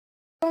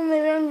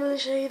Maybe I'm going to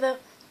show you the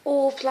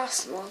All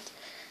Plus mod.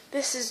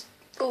 This is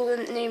all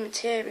the new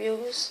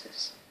materials.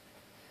 Let's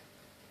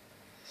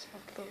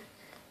have a look.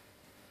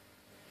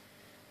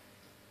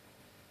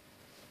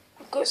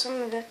 I've got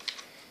some of the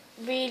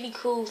really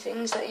cool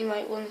things that you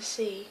might want to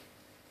see.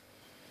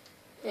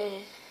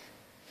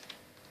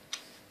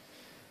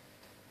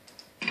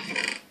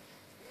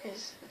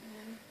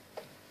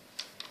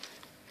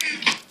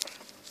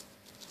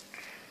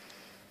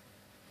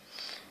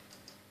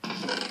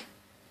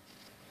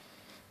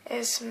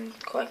 Here's some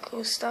quite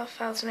cool stuff,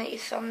 how to make your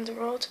thunder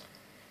rod.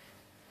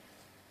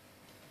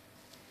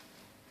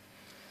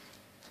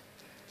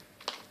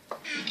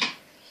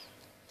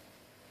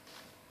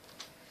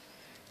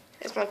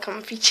 Here's my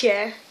comfy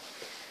chair.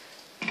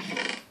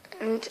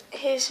 And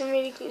here's some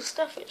really cool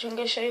stuff which I'm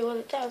going to show you what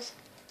it does.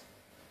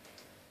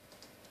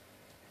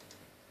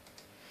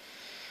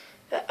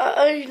 The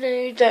Oh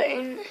No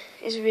Don't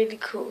is really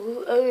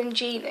cool.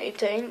 OMG No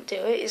Don't Do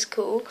It is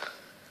cool.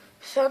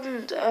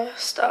 Thunder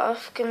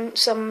stuff can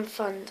summon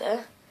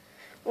thunder.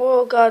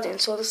 Royal Guardian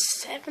Sword is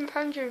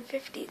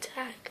 750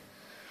 attack.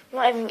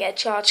 Might even get a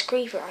charged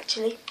creeper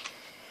actually.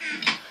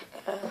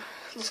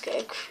 Let's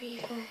get a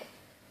creeper.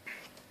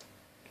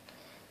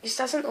 This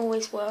doesn't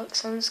always work,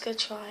 so I'm just gonna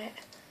try it.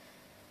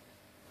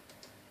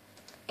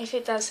 If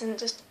it doesn't,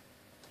 just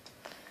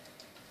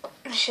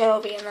I'm sure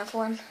there'll be another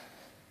one.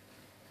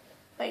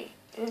 Wait.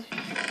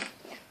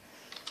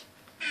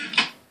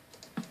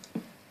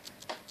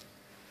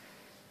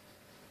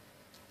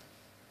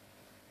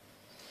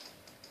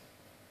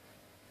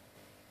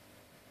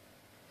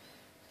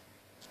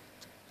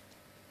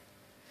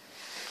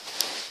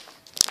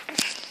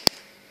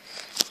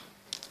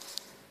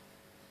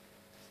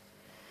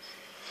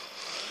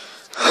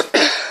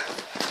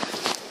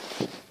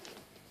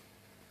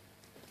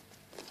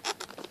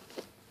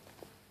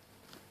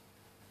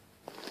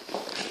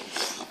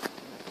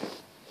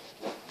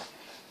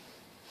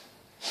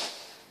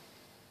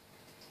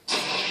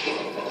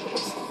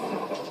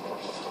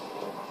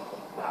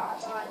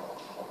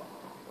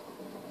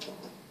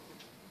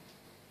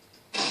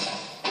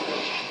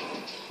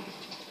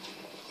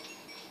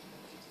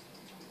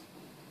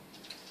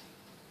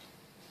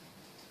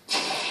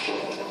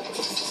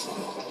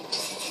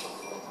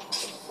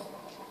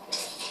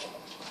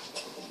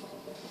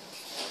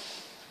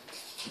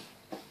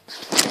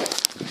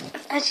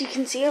 As you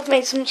can see, I've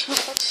made some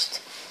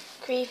charged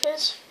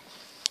creepers.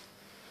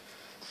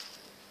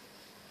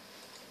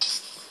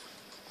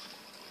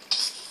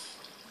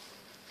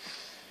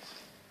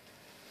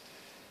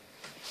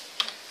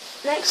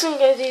 Next I'm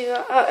going to do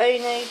the Oh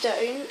No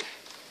Don't,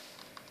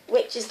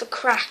 which is the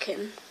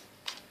Kraken.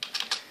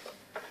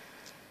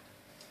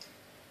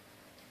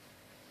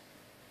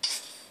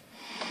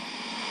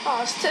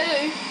 Oh, it's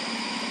two.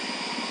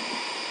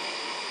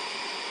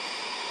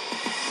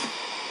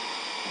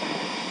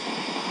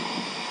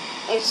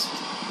 It just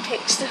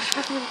picks stuff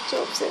up and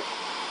drops it.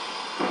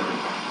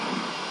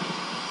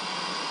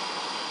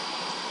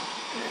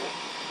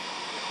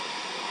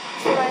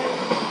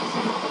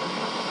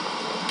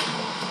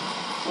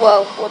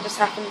 Whoa, what just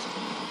happened?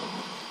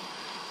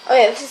 Oh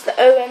yeah, this is the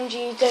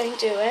OMG Don't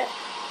Do It.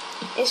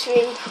 It's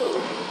really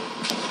cool.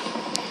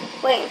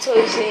 Wait until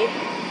you see.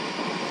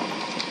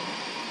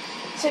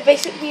 So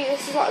basically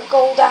this is like a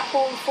gold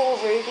apple and 4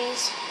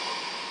 rubies.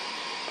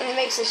 And it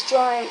makes this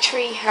giant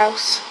tree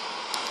house.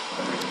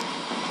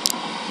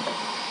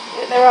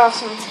 There are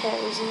some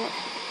tails in it.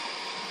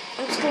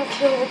 I'm just going to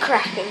kill the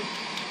Kraken.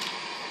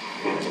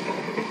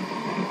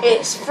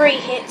 It's 3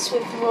 hits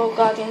with the Royal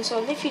Guardian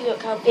Sword. If you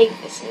look how big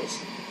this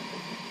is,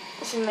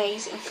 it's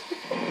amazing.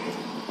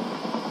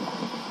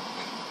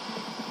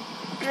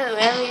 Anyway,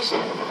 I'm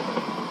using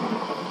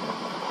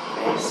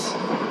this.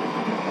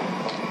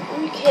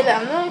 When you kill it,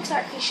 I'm not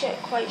exactly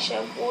quite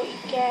sure what you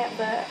get,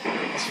 but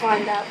let's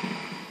find out.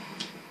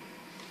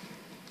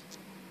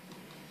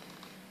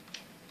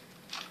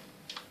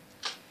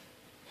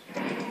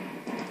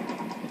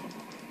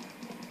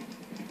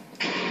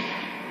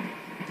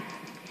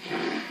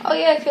 Oh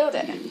yeah, I killed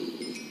it.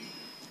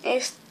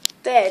 It's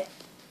dead.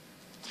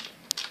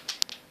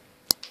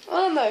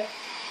 Oh no.